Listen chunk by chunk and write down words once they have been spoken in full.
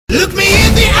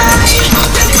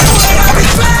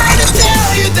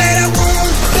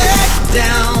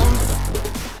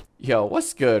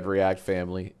What's good, React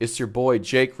family? It's your boy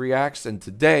Jake Reacts, and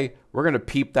today we're gonna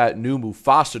peep that new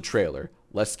MUFASA trailer.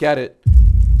 Let's get it.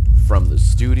 From the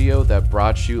studio that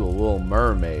brought you The Little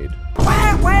Mermaid,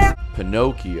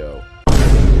 Pinocchio,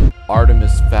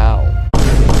 Artemis Fowl,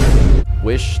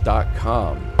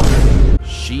 Wish.com,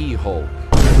 She-Hulk,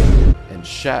 and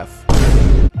Chef,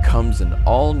 comes an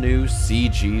all-new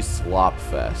CG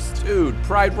slopfest. Dude,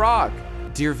 Pride Rock!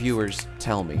 Dear viewers,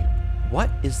 tell me, what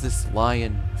is this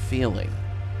lion feeling?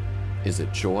 Is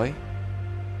it joy?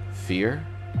 Fear?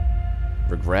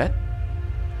 Regret?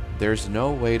 There's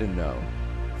no way to know,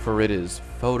 for it is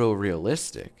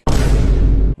photorealistic.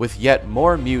 With yet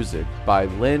more music by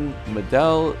Lynn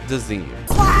Medel Dezine.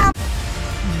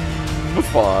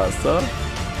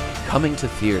 MUFASA. Coming to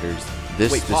theaters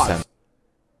this December.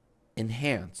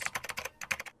 Enhance.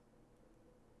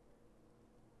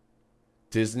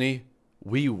 Disney,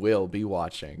 we will be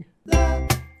watching.